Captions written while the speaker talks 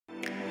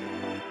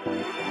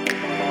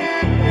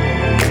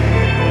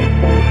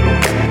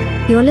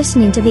You're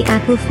listening to the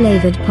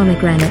apple-flavored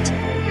pomegranate.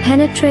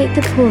 Penetrate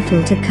the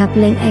portal to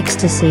coupling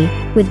ecstasy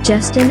with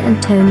Justin and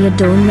Tonya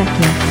Dawn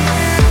Reckler.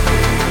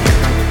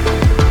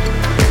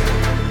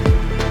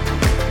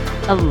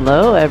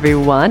 Hello,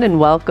 everyone, and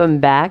welcome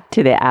back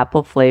to the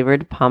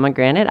apple-flavored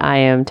pomegranate. I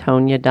am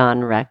Tonya Dawn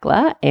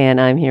Reckler, and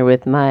I'm here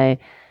with my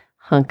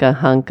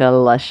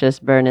hunka luscious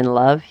burning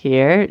love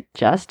here,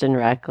 Justin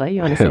Reckler.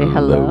 You want to say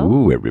hello?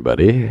 Hello,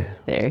 everybody.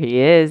 There he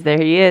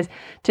is.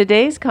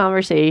 Today's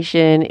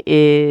conversation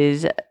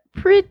is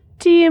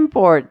pretty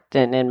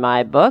important in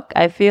my book.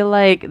 I feel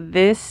like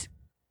this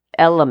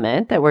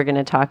element that we're going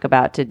to talk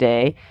about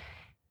today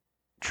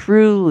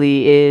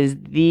truly is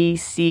the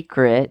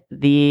secret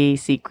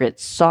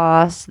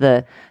sauce,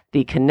 the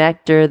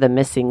connector, the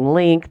missing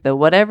link, the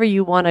whatever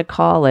you want to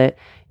call it,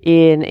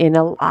 in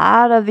a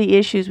lot of the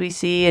issues we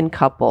see in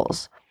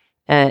couples,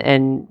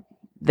 and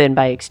then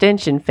by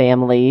extension,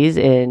 families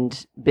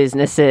and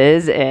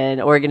businesses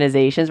and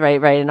organizations,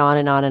 right, and on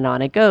and on and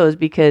on it goes,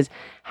 because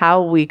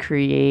how we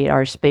create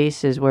our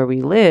spaces where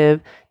we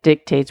live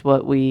dictates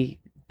what we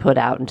put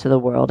out into the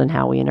world and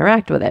how we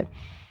interact with it.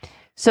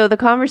 So the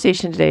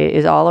conversation today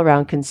is all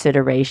around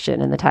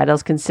consideration, and the title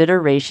is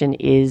Consideration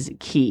is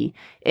Key.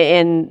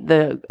 And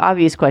the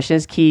obvious question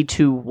is, key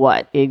to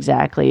what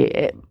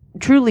exactly?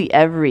 Truly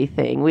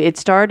everything. It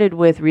started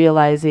with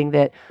realizing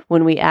that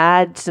when we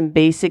add some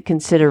basic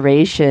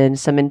consideration,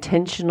 some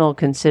intentional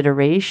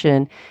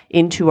consideration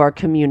into our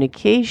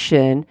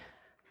communication,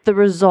 the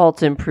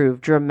results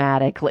improve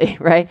dramatically,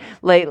 right?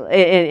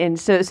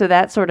 So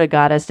that sort of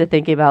got us to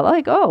thinking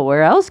about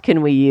where else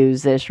can we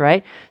use this,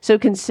 right? So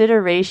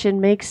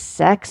consideration makes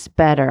sex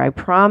better, I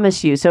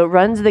promise you. So it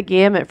runs the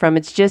gamut from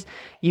it's just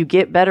you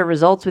get better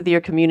results with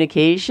your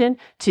communication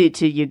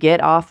to you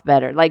get off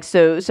better.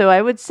 So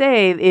I would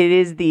say it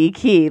is the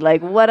key.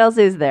 What else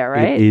is there,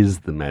 right? It is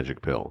the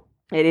magic pill.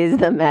 It is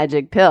the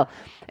magic pill.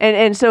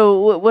 And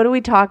so what do we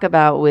talk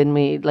about when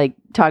we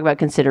talk about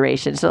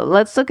consideration? So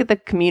let's look at the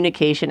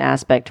communication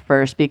aspect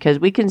first, because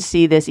we can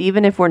see this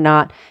even if we're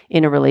not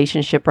in a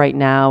relationship right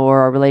now,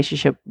 or our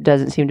relationship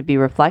doesn't seem to be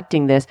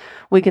reflecting this.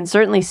 We can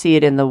certainly see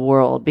it in the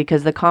world,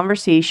 because the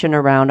conversation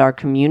around our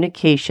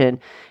communication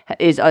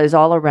is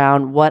all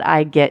around what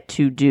I get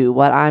to do,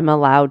 what I'm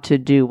allowed to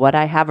do, what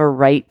I have a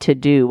right to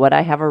do, what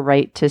I have a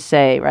right to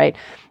say, right?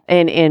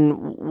 And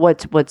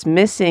what's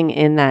missing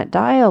in that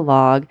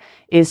dialogue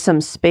is some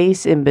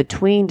space in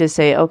between to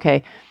say,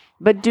 okay,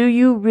 but do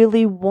you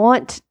really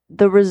want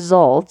the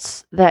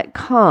results that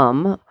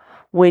come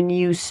when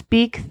you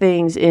speak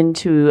things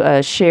into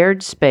a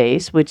shared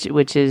space, which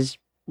is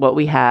what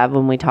we have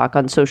when we talk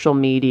on social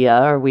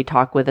media or we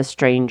talk with a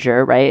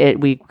stranger, right?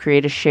 We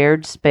create a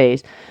shared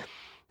space.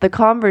 The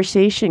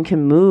conversation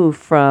can move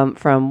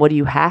from what do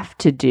you have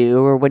to do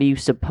or what are you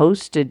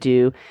supposed to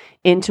do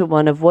into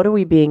one of what are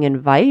we being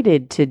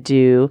invited to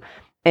do.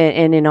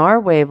 And in our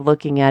way of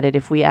looking at it,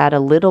 if we add a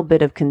little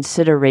bit of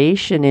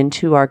consideration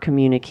into our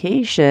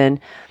communication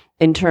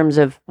in terms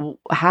of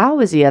how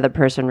is the other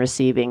person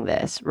receiving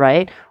this,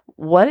 right?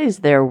 What is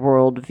their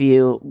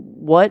worldview?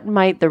 What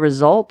might the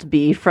result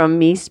be from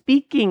me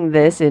speaking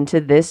this into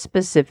this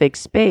specific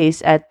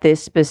space at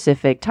this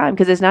specific time?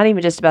 Because it's not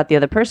even just about the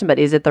other person, but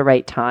is it the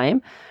right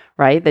time,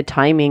 right? The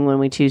timing when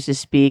we choose to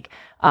speak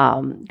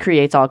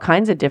creates all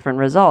kinds of different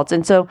results.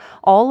 And so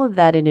all of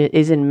that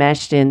is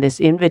enmeshed in this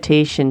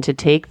invitation to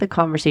take the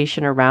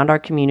conversation around our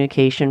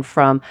communication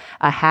from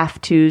a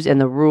have-tos and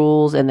the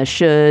rules and the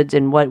shoulds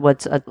and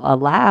what's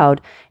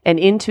allowed, and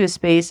into a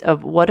space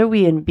of what are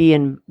we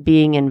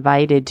being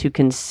invited to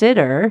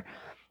consider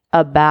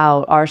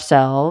about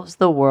ourselves,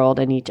 the world,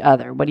 and each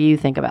other. What do you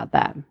think about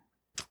that?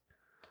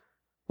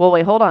 Well,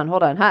 wait, hold on.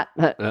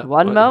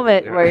 One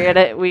moment.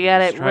 We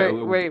got it.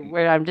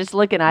 I'm just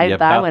looking.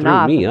 That went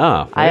off. Me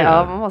off. I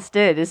almost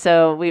did.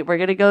 So we're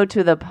going to go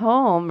to the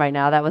poem right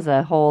now. That was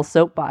a whole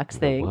soapbox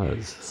thing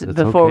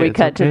before we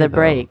cut to the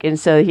break. And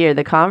so here,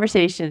 the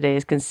conversation today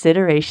is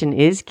consideration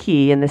is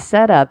key. And the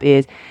setup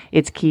is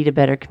it's key to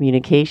better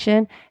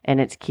communication and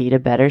it's key to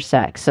better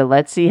sex. So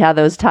let's see how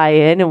those tie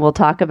in. And we'll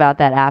talk about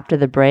that after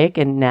the break.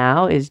 And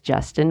now is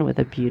Justin with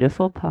a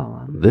beautiful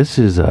poem. This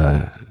is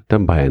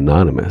done by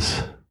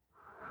Anonymous.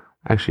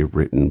 Actually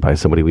written by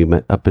somebody we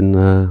met up in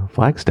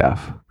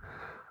Flagstaff.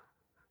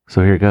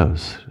 So here it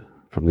goes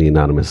from the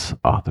anonymous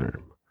author.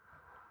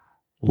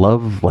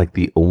 Love like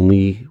the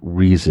only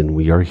reason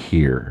we are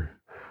here,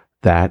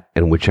 that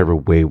and whichever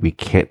way we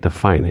can't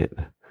define it,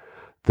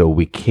 though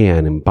we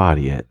can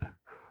embody it,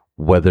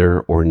 whether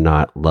or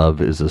not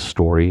love is a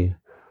story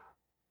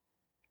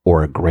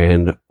or a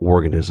grand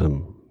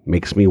organism,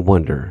 makes me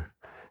wonder,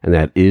 and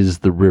that is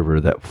the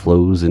river that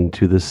flows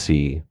into the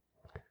sea,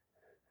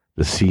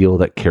 the seal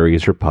that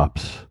carries her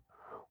pups,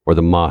 or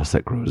the moss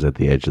that grows at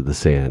the edge of the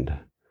sand,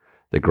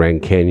 the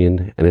Grand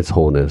Canyon and its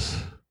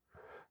wholeness,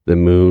 the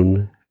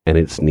moon and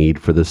its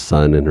need for the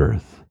sun and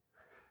earth,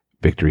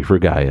 victory for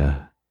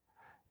Gaia,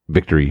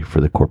 victory for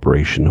the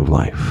corporation of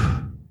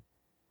life.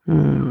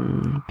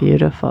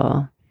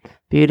 Beautiful.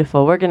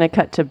 Beautiful. We're going to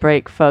cut to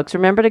break, folks.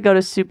 Remember to go to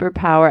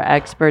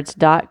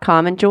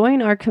superpowerexperts.com and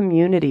join our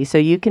community so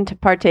you can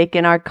partake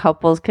in our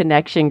couples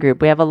connection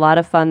group. We have a lot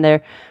of fun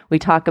there. We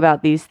talk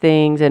about these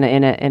things in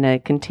a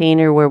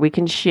container where we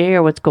can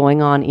share what's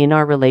going on in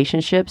our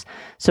relationships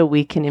so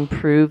we can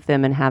improve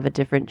them and have a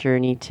different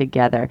journey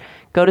together.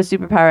 Go to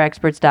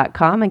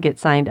superpowerexperts.com and get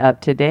signed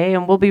up today.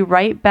 And we'll be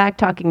right back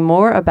talking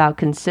more about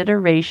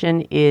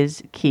consideration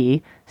is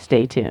key.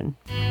 Stay tuned.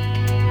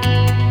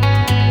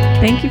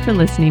 Thank you for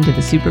listening to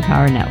the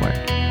Superpower Network.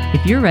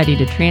 If you're ready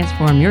to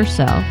transform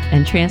yourself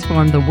and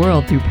transform the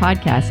world through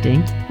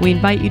podcasting, we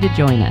invite you to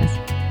join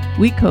us.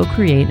 We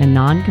co-create a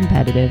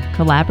non-competitive,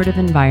 collaborative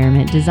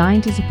environment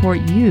designed to support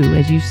you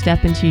as you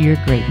step into your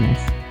greatness.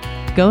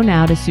 Go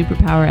now to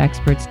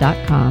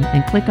superpowerexperts.com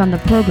and click on the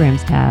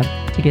Programs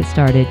tab to get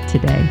started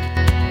today.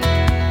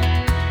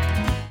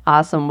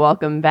 Awesome.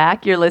 Welcome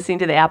back. You're listening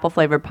to the Apple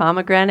Flavored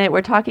Pomegranate.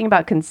 We're talking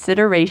about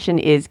consideration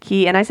is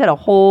key. And I said a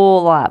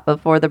whole lot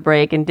before the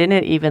break and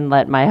didn't even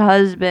let my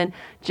husband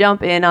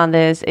jump in on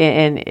this.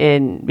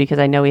 And because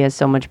I know he has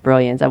so much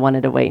brilliance, I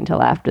wanted to wait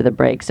until after the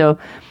break. So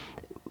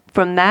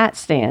from that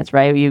stance,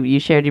 right, you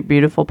shared your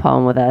beautiful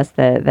poem with us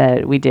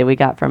that we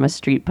got from a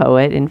street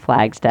poet in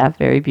Flagstaff.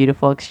 Very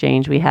beautiful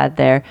exchange we had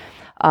there.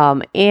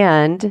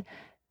 And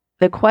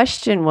the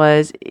question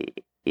was,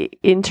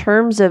 in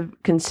terms of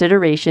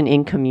consideration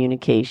in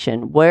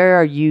communication, where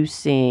are you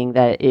seeing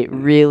that it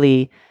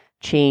really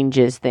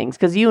changes things?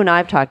 Because you and I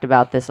have talked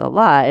about this a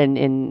lot,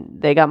 and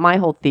they got my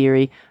whole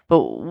theory, but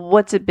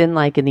what's it been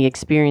like in the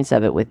experience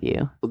of it with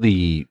you?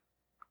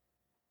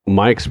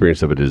 My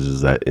experience of it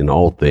is that in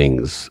all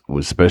things,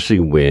 especially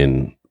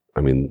when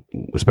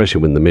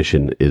the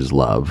mission is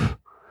love,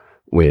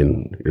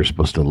 when you're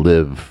supposed to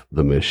live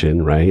the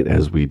mission, right,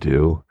 as we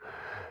do,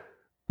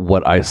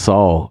 what I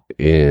saw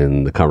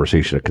in the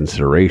conversation of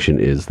consideration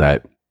is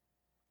that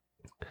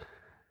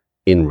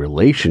in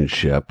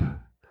relationship,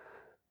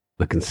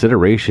 the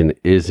consideration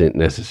isn't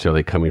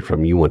necessarily coming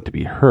from you want to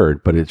be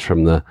heard, but it's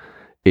from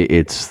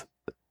it's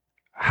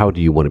how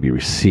do you want to be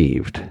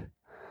received,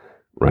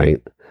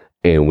 right?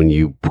 And when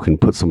you can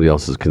put somebody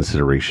else's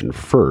consideration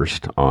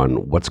first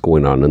on what's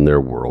going on in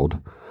their world,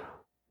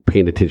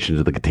 paying attention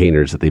to the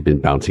containers that they've been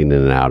bouncing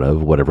in and out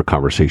of, whatever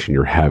conversation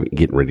you're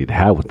getting ready to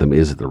have with them,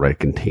 is it the right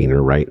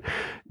container, right?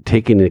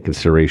 Taking into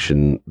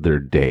consideration their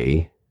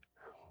day,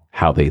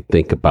 how they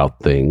think about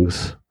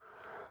things,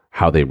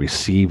 how they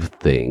receive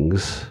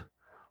things.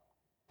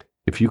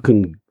 If you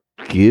can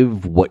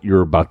give what you're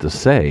about to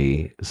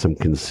say some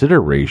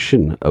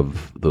consideration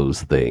of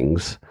those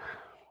things,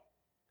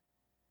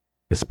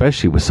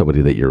 especially with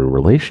somebody that you're in a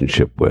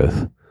relationship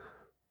with,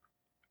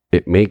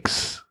 it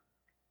makes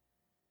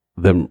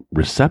them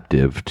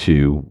receptive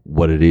to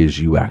what it is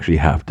you actually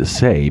have to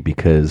say,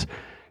 because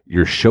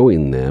you're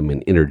showing them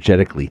and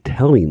energetically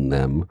telling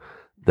them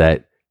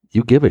that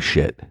you give a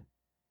shit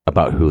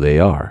about who they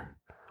are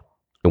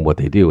and what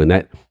they do. And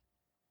that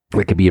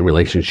can be in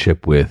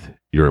relationship with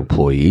your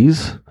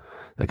employees.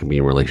 That can be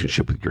in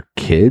relationship with your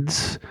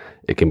kids.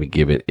 It can be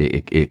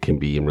it can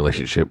be in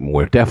relationship,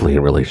 more definitely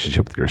in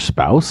relationship with your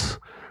spouse,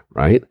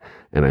 right?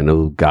 And I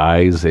know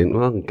guys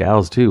and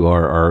gals too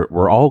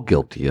we're all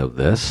guilty of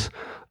this,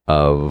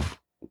 of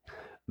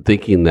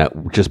thinking that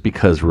just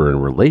because we're in a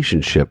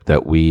relationship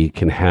that we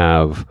can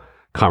have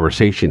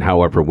conversation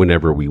however,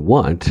 whenever we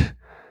want,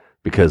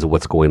 because of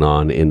what's going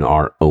on in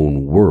our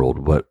own world.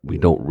 What we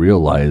don't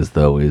realize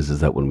though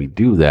is that when we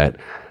do that,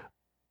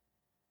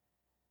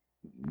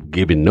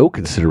 giving no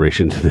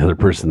consideration to the other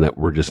person that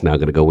we're just now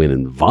going to go in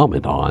and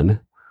vomit on,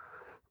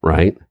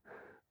 right?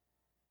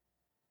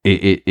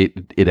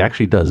 It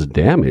actually does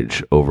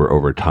damage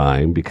over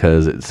time,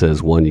 because it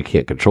says, one, you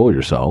can't control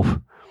yourself,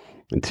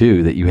 and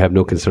two, that you have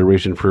no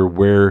consideration for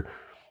where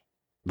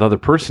the other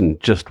person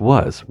just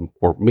was,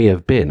 or may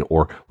have been,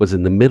 or was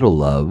in the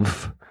middle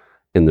of,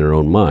 in their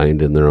own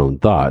mind and their own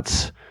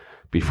thoughts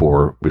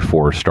before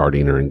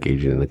starting or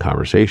engaging in the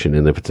conversation.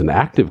 And if it's an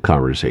active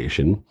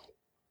conversation,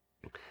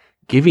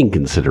 giving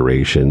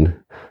consideration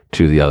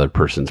to the other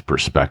person's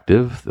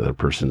perspective, the other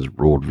person's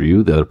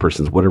worldview, the other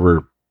person's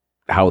whatever,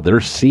 how they're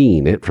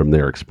seeing it from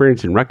their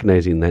experience, and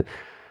recognizing that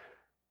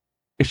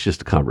it's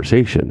just a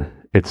conversation.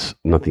 It's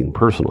nothing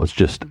personal. It's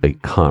just a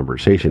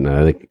conversation. And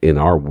I think in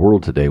our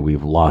world today,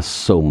 we've lost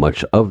so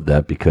much of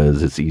that,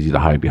 because it's easy to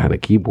hide behind a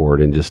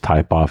keyboard and just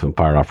type off and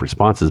fire off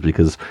responses,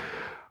 because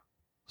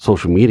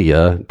social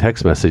media,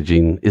 text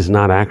messaging is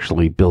not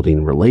actually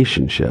building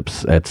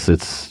relationships.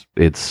 It's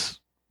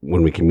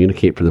when we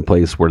communicate from the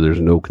place where there's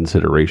no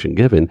consideration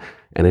given,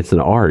 and it's an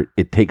art.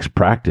 It takes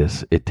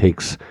practice. It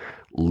takes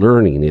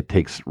learning. It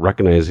takes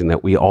recognizing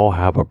that we all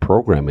have a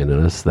program in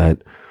us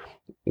that,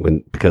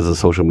 because of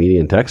social media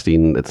and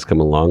texting that's come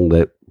along,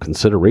 that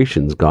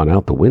consideration's gone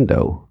out the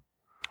window.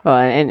 Well,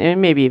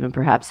 and maybe even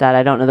perhaps that,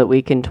 I don't know that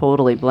we can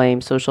totally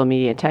blame social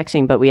media and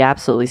texting, but we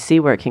absolutely see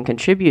where it can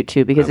contribute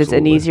to, because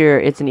absolutely.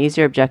 it's an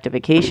easier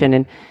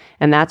objectification,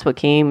 and that's what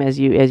came as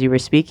you were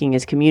speaking,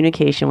 is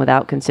communication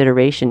without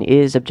consideration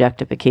is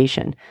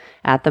objectification.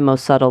 At the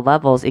most subtle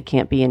levels, it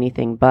can't be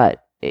anything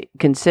but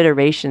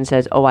consideration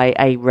says, oh,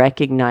 I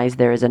recognize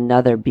there is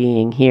another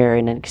being here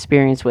and an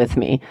experience with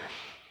me.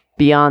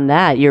 Beyond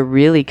that, you're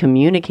really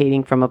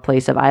communicating from a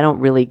place of, I don't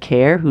really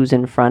care who's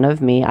in front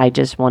of me. I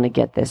just want to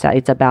get this out.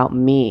 It's about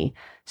me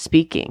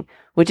speaking,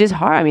 which is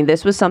hard. I mean,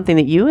 this was something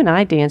that you and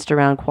I danced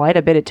around quite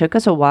a bit. It took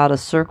us a while to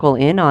circle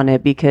in on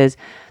it because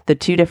the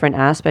two different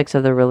aspects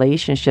of the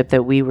relationship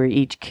that we were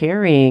each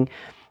carrying,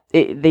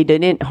 they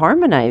didn't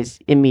harmonize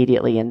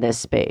immediately in this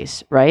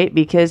space, right?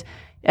 Because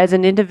as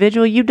an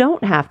individual, you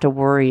don't have to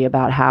worry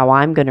about how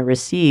I'm going to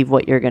receive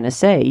what you're going to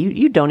say.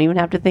 You don't even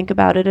have to think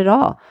about it at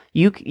all.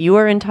 You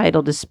are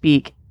entitled to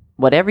speak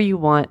whatever you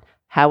want,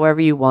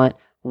 however you want,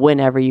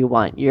 whenever you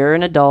want. You're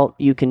an adult,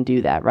 you can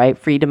do that, right?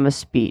 Freedom of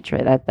speech,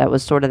 right? That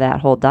was sort of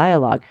that whole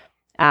dialogue.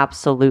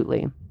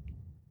 Absolutely.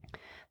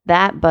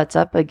 That butts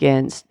up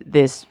against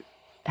this,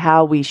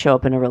 how we show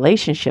up in a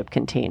relationship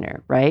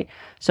container, right?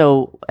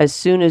 So as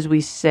soon as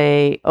we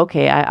say,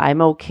 okay,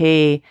 I'm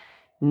okay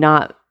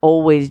not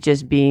always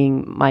just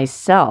being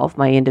myself,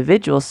 my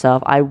individual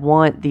self, I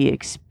want the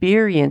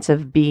experience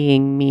of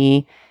being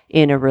me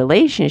in a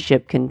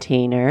relationship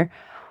container.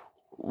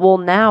 Well,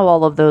 now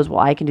all of those,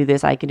 well, I can do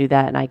this, I can do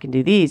that, and I can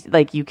do these.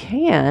 Like you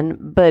can,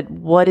 but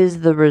what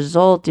is the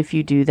result if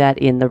you do that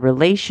in the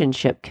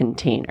relationship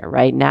container,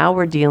 right? Now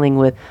we're dealing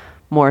with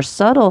more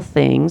subtle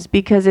things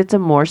because it's a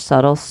more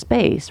subtle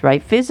space,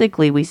 right?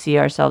 Physically, we see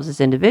ourselves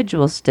as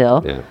individuals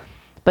still. Yeah.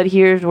 But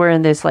here's we're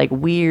in this like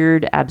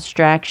weird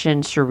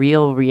abstraction,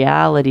 surreal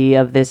reality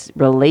of this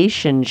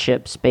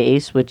relationship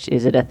space, which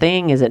is it a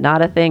thing? Is it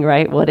not a thing,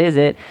 right? What is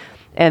it?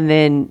 And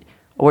then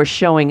we're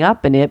showing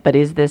up in it, but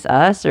is this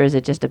us or is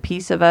it just a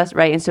piece of us,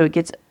 right? And so it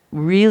gets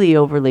really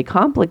overly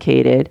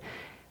complicated.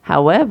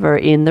 However,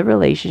 in the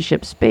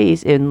relationship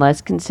space,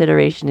 unless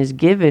consideration is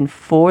given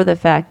for the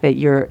fact that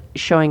you're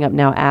showing up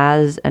now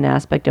as an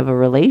aspect of a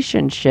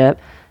relationship,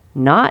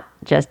 not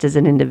just as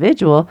an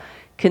individual,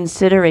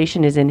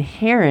 consideration is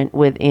inherent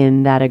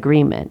within that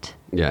agreement.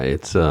 Yeah,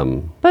 it's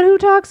But who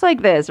talks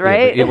like this,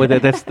 right?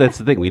 That's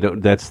the thing. We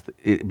don't. That's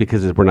it,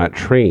 because we're not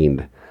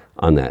trained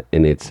on that,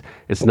 and it's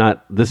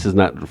not. This is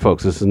not,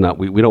 folks. This is not.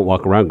 We don't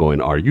walk around going,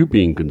 "Are you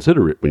being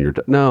considerate when you're?"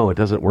 No, it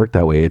doesn't work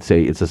that way. It's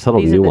a subtle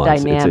These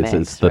nuance. Are the dynamics,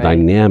 it's the right?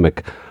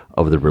 dynamic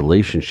of the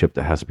relationship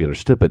that has to be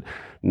understood. But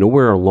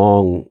nowhere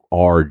along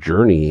our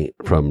journey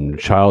from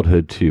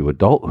childhood to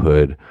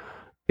adulthood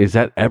is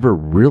that ever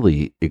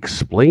really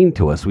explained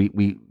to us.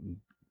 We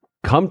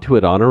come to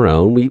it on our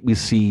own. We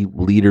see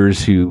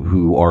leaders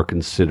who are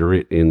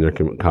considerate in their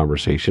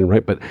conversation,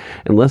 right? But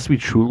unless we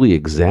truly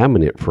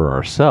examine it for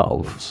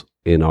ourselves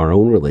in our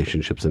own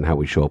relationships and how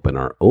we show up in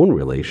our own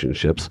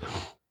relationships,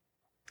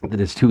 then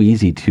it's too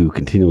easy to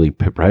continually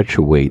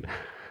perpetuate,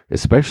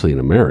 especially in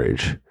a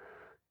marriage,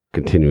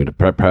 continue to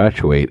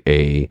perpetuate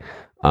a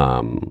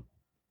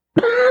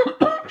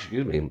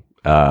excuse me,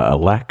 a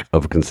lack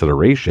of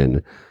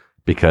consideration,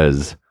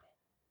 because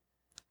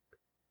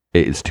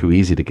it's too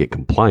easy to get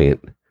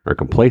compliant or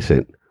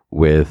complacent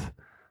with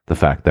the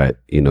fact that,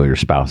 your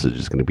spouse is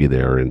just going to be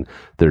there and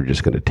they're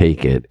just going to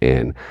take it,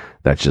 and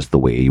that's just the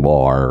way you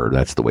are, or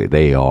that's the way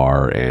they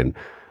are,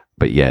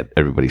 but yet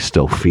everybody's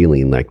still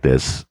feeling like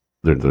this.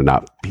 They're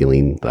not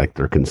feeling like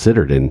they're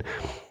considered. And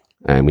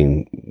I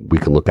mean, we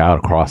can look out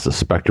across the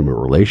spectrum of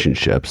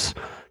relationships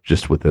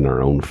just within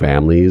our own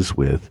families,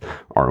 with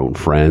our own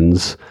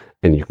friends,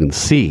 and you can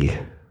see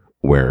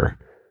where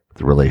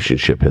the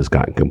relationship has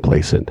gotten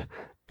complacent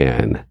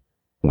and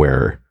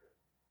where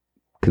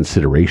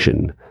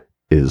consideration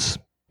is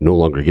no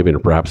longer given, or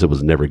perhaps it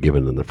was never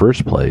given in the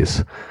first place,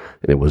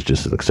 and it was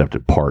just an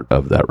accepted part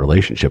of that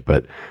relationship.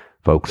 But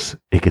folks,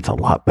 it gets a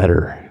lot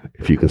better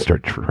if you can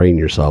start to train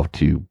yourself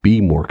to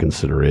be more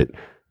considerate,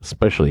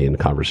 especially in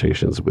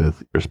conversations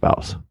with your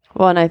spouse.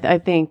 Well, and I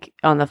think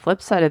on the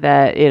flip side of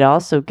that, it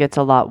also gets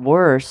a lot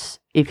worse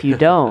if you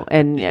don't.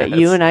 And Yes.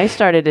 You and I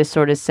started to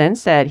sort of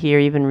sense that here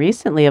even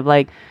recently, of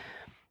like,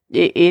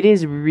 it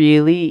is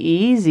really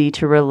easy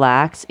to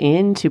relax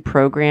into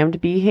programmed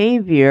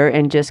behavior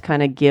and just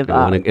kind of give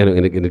up.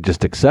 And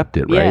just accept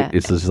it, right? Yeah.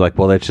 It's just like,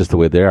 well, that's just the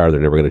way they are. They're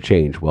never going to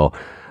change. Well,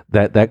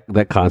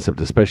 that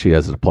concept, especially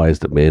as it applies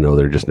to men,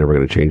 they're just never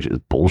going to change, is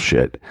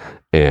bullshit.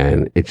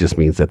 And it just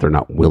means that they're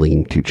not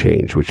willing to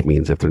change, which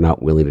means if they're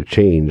not willing to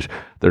change,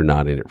 they're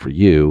not in it for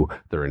you.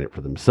 They're in it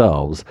for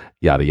themselves,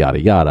 yada, yada,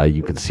 yada.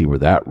 You can see where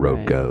that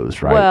road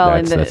goes, right?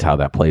 Well, that's how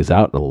that plays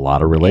out in a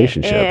lot of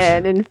relationships.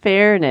 And in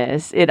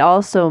fairness, it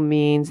also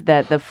means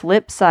that the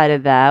flip side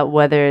of that,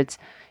 whether it's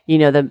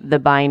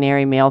the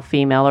binary male,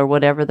 female, or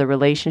whatever the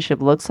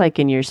relationship looks like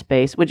in your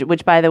space,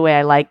 which by the way,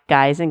 I like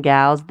guys and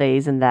gals,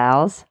 theys and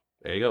thous.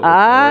 There you go.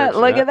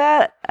 Look at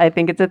that. I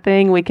think it's a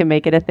thing. We can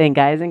make it a thing,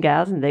 guys and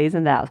gals and theys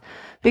and thous.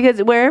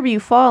 Because wherever you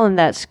fall in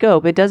that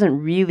scope, it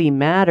doesn't really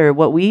matter.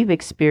 What we've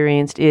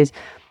experienced is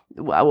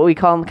what we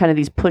call them kind of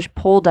these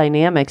push-pull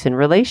dynamics in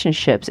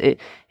relationships.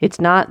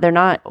 They're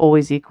not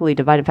always equally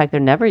divided. In fact, they're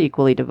never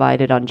equally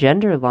divided on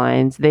gender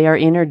lines. They are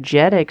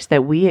energetics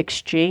that we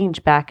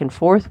exchange back and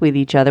forth with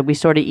each other. We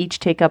sort of each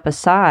take up a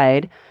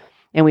side,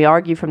 and we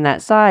argue from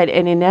that side.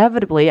 And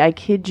inevitably, I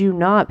kid you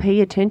not, pay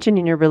attention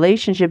in your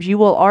relationships. You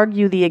will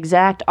argue the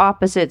exact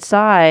opposite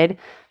side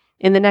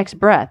in the next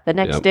breath, the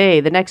next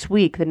day, the next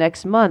week, the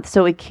next month.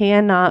 So it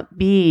cannot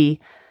be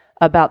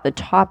about the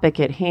topic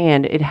at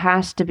hand. It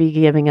has to be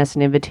giving us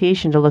an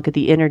invitation to look at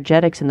the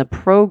energetics and the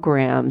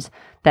programs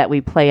that we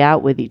play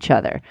out with each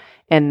other.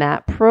 And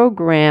that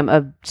program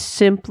of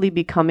simply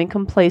becoming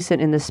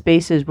complacent in the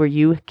spaces where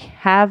you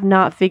have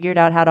not figured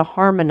out how to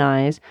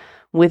harmonize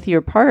with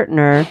your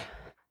partner,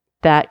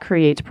 that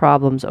creates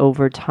problems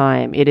over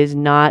time. It is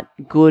not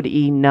good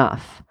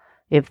enough.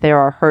 If there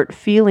are hurt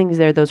feelings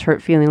there, those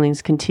hurt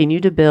feelings continue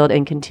to build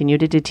and continue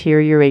to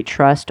deteriorate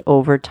trust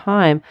over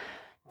time.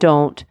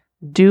 Don't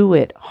do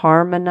it.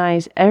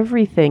 Harmonize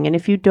everything. And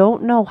if you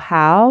don't know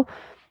how,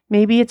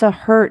 maybe it's a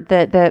hurt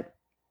that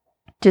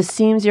just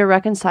seems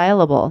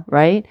irreconcilable,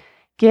 right?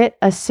 Get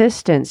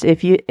assistance.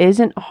 If it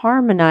isn't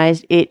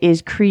harmonized, it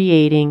is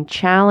creating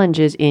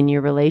challenges in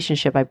your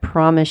relationship. I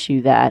promise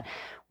you that.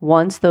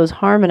 Once those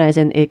harmonize,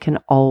 and it can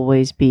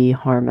always be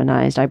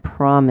harmonized, I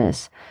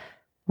promise.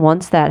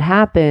 Once that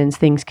happens,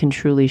 things can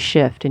truly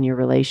shift in your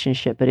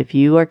relationship. But if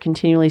you are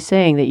continually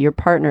saying that your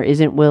partner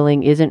isn't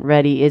willing, isn't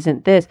ready,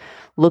 isn't this,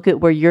 look at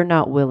where you're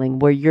not willing,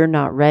 where you're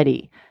not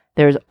ready.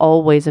 There's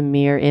always a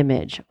mirror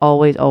image.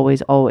 Always,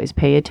 always, always.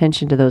 Pay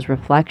attention to those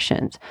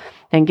reflections.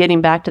 And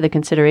getting back to the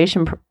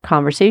consideration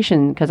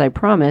conversation, because I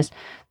promised,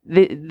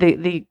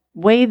 the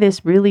way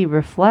this really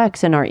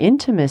reflects in our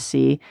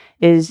intimacy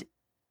is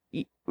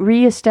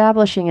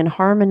reestablishing and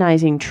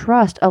harmonizing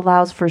trust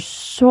allows for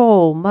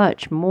so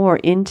much more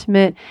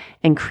intimate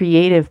and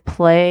creative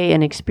play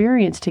and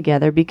experience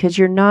together, because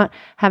you're not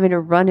having to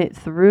run it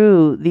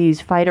through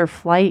these fight or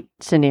flight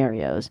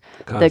scenarios.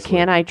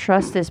 Can I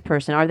trust this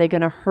person? Are they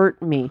going to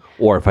hurt me?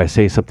 Or if I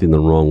say something the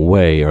wrong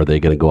way, are they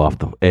going to go off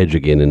the edge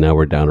again, and now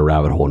we're down a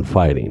rabbit hole and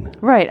fighting?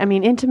 Right. I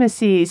mean,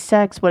 intimacy,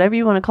 sex, whatever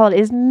you want to call it,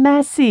 is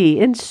messy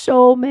in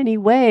so many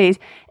ways.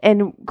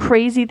 And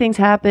crazy things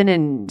happen,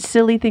 and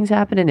silly things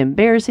happen, and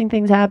embarrassing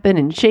things happen,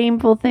 and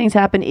shameful things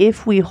happen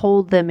if we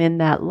hold them in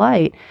that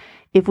light.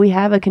 If we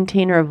have a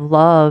container of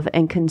love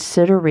and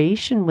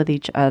consideration with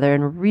each other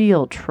and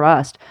real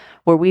trust,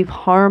 where we've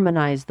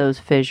harmonized those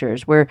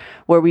fissures, where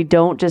we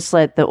don't just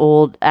let the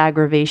old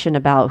aggravation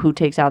about who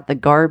takes out the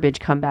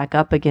garbage come back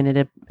up again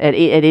at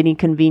any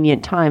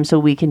convenient time so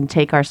we can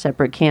take our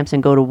separate camps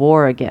and go to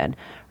war again,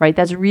 right?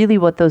 That's really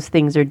what those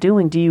things are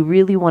doing. Do you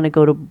really want to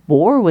go to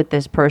war with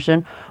this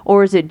person,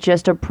 or is it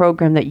just a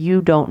program that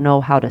you don't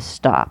know how to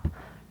stop?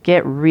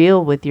 Get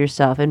real with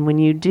yourself. And when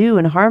you do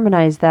and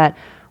harmonize that,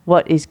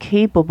 what is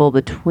capable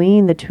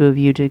between the two of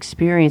you to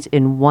experience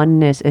in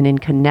oneness and in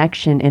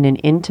connection and in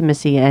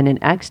intimacy and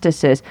in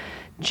ecstasy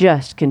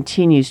just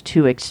continues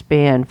to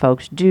expand,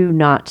 folks. Do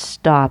not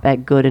stop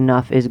at good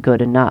enough is good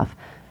enough.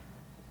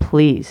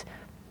 Please,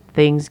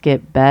 things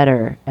get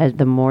better as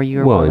the more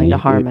you're willing to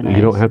harmonize.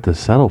 You don't have to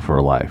settle for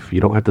a life.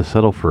 You don't have to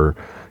settle for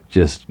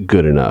just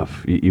good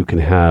enough. You can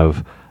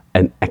have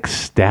an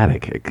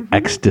ecstatic,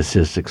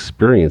 ecstasy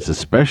experience,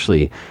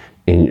 especially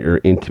in your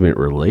intimate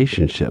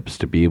relationships,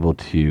 to be able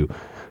to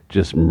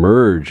just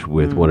merge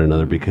with one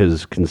another,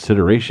 because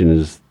consideration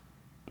is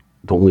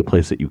the only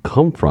place that you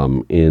come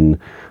from in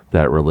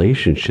that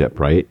relationship,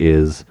 right?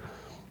 Is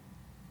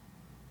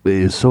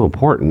so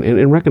important.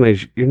 And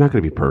recognize you're not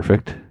going to be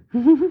perfect.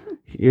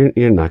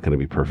 You're not going to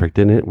be perfect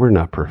in it. We're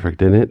not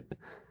perfect in it,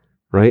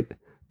 right?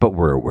 But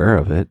we're aware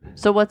of it.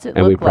 So what's it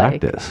and look like?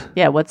 And we practice.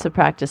 Yeah, what's the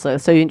practice like?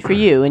 So for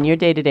you, in your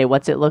day-to-day,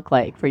 what's it look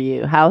like for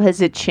you? How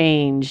has it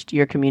changed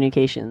your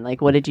communication?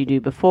 Like, what did you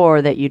do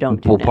before that you don't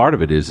do now? Well, part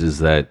of it is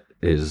that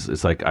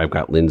it's like I've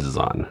got lenses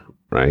on,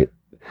 right?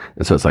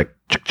 And so it's like,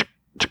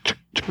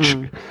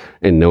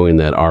 and knowing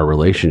that our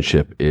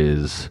relationship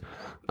is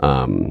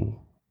the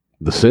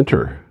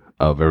center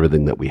of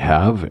everything that we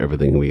have,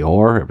 everything we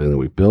are, everything that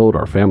we build,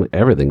 our family,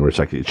 everything. It's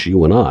like, it's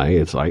you and I.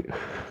 It's like,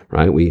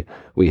 right?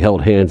 We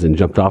held hands and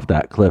jumped off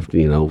that cliff,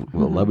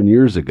 11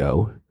 years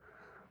ago.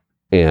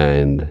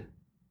 And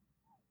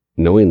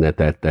knowing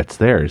that's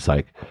there, it's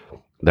like,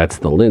 that's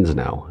the lens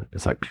now.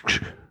 It's like,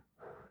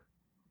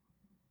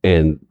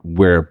 and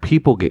where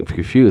people get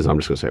confused, I'm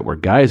just going to say, where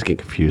guys get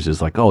confused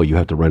is like, oh, you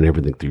have to run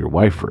everything through your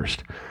wife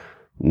first.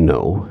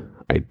 No,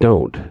 I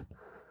don't.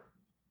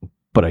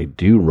 But I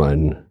do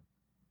run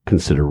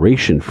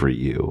consideration for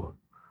you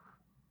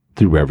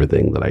through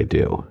everything that I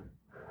do.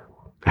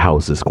 How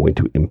is this going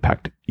to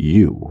impact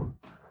you?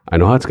 I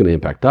know how it's going to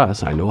impact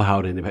us. I know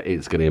how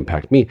it's going to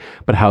impact me,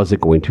 but how is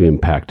it going to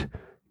impact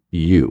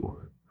you?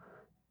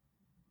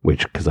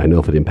 Because I know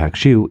if it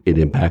impacts you, it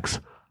impacts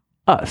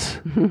us.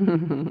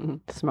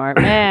 Smart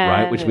man.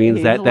 Right? Which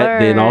means that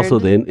then also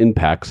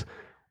impacts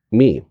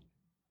me.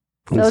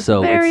 So it's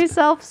very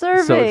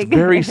self-serving. So it's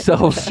very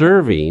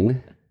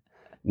self-serving,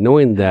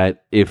 knowing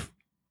that if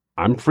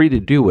I'm free to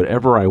do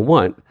whatever I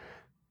want,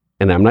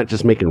 and I'm not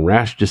just making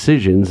rash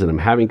decisions, and I'm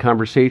having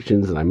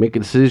conversations, and I'm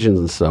making decisions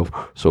and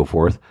so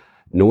forth,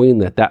 knowing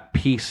that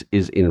piece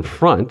is in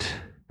front,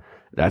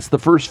 that's the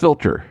first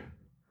filter.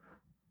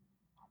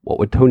 What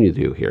would Tonya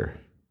do here?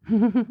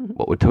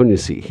 What would Tonya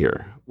see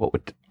here?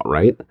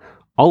 Right?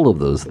 All of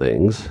those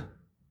things,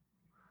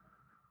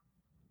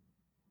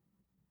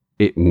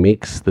 it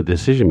makes the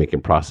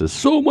decision-making process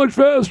so much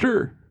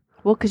faster.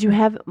 Well, because you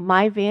have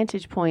my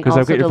vantage point. Because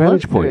I've got your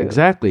vantage point. Through.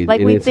 Exactly.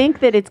 Like, we think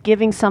that it's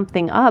giving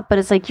something up, but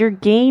it's like you're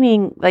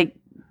gaining, like,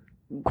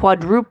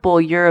 quadruple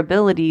your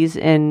abilities,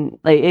 and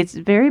like it's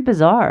very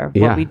bizarre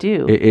what we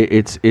do.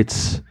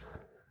 It's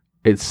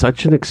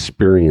such an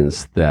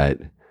experience that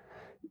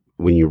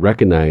when you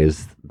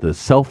recognize the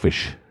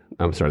selflessness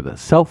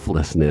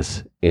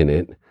in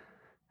it,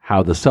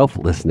 how the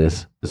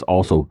selflessness is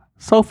also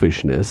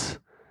selfishness,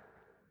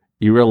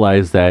 you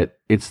realize that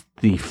it's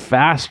the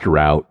fast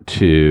route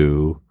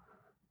to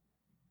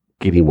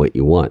getting what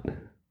you want,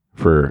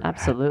 for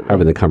absolutely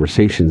having the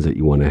conversations that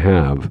you want to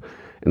have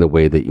in the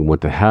way that you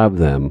want to have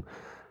them.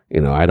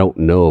 I don't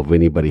know of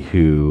anybody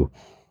who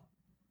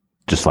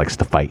just likes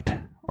to fight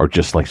or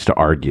just likes to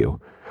argue.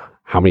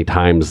 How many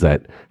times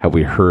that have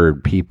we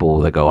heard people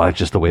that go, "Oh, it's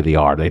just the way they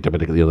are. They're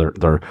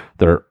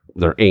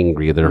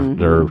angry.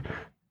 They're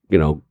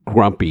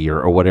grumpy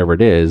or whatever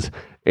it is."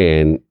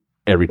 And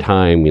every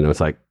time, it's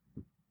like,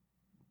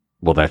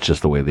 well, that's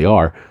just the way they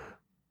are.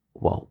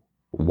 Well,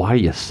 why are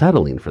you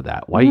settling for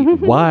that? Why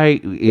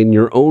in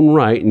your own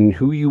right and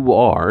who you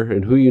are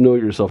and who you know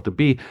yourself to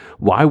be,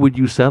 why would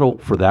you settle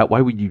for that?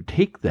 Why would you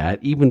take that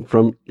even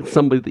from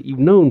somebody that you've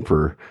known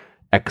for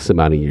X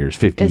amount of years,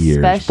 50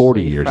 years,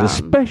 40 years,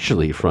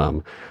 especially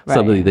from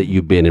somebody that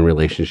you've been in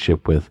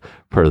relationship with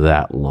for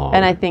that long?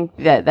 And I think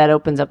that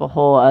opens up a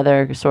whole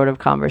other sort of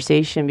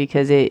conversation,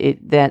 because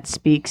that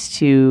speaks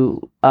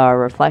to a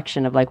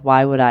reflection of, like,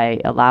 why would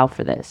I allow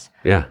for this?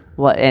 Yeah.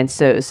 And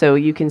so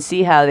you can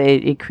see how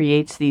it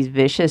creates these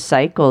vicious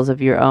cycles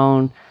of your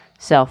own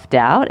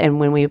self-doubt.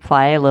 And when we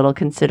apply a little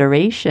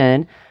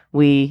consideration,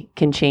 we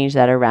can change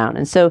that around.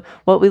 And so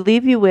what we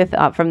leave you with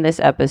from this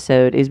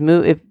episode is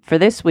for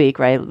this week,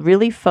 right?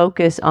 Really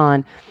focus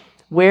on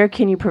where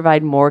can you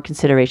provide more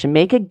consideration.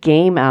 Make a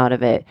game out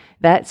of it.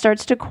 That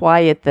starts to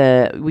quiet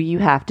you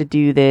have to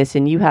do this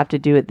and you have to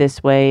do it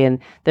this way, and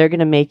they're going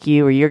to make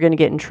you, or you're going to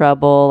get in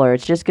trouble, or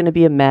it's just going to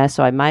be a mess,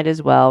 so I might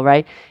as well,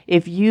 right?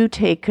 If you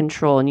take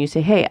control and you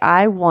say, hey,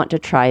 I want to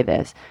try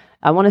this.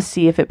 I want to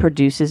see if it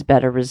produces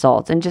better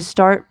results, and just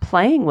start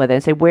playing with it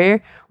and say,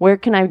 where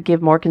can I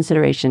give more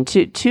consideration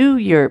to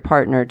your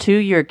partner, to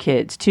your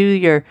kids, to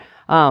your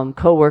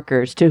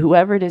coworkers, to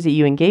whoever it is that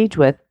you engage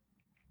with.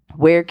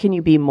 Where can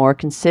you be more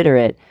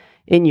considerate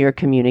in your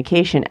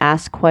communication?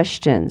 Ask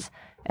questions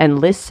and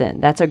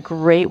listen. That's a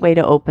great way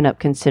to open up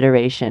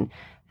consideration.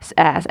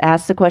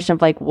 Ask the question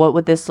of, like, what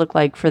would this look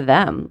like for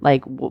them?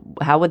 Like,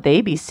 how would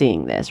they be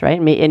seeing this, right?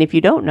 And if you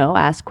don't know,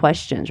 ask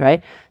questions,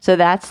 right? So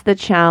that's the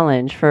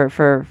challenge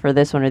for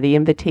this one, or the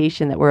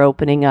invitation that we're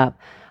opening up,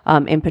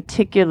 and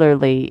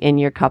particularly in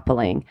your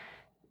coupling.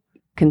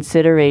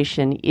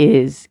 Consideration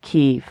is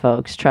key,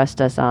 folks. Trust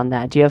us on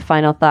that. Do you have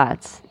final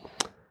thoughts?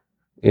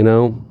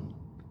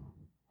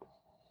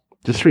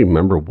 Just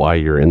remember why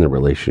you're in the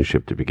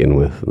relationship to begin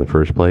with in the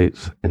first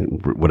place,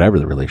 and whatever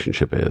the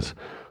relationship is.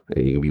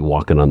 You can be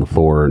walking on the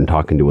floor and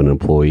talking to an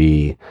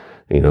employee,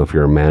 if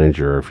you're a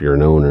manager, or if you're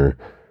an owner.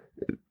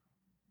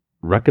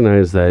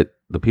 Recognize that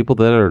the people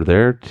that are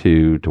there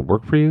to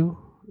work for you,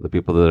 the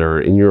people that are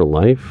in your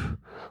life,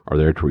 are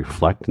there to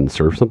reflect and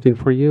serve something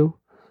for you.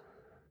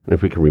 And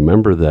if we can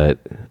remember that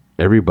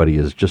everybody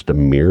is just a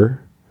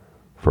mirror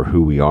for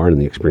who we are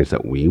and the experience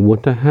that we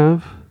want to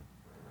have,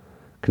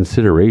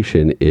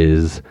 consideration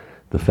is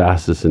the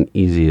fastest and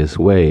easiest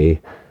way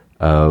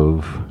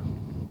of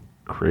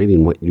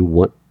creating what you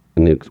want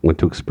and want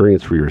to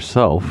experience for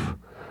yourself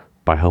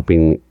by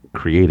helping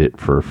create it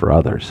for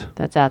others.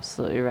 That's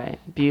absolutely right.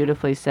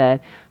 Beautifully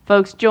said.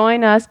 Folks,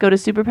 join us. Go to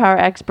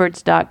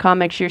superpowerexperts.com.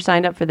 Make sure you're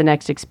signed up for the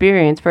next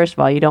experience. First of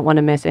all, you don't want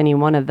to miss any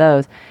one of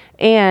those.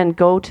 And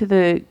go to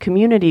the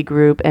community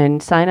group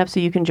and sign up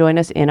so you can join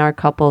us in our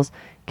couples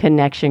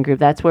connection group.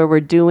 That's where we're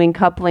doing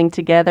coupling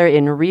together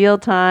in real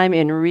time,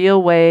 in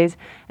real ways,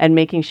 and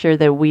making sure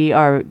that we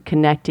are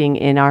connecting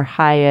in our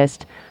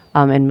highest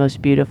and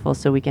most beautiful,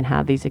 so we can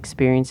have these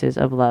experiences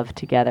of love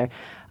together.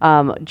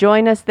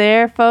 Join us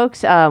there,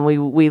 folks.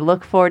 We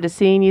look forward to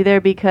seeing you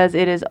there, because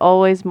it is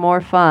always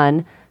more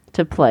fun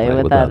to play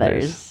with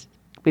others.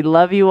 We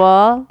love you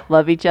all.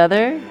 Love each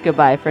other.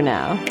 Goodbye for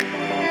now.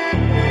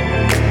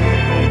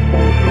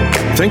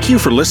 Thank you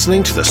for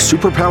listening to the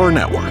Superpower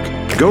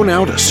Network. Go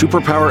now to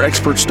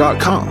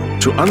superpowerexperts.com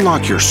to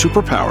unlock your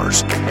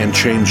superpowers and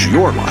change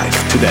your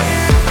life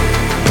today.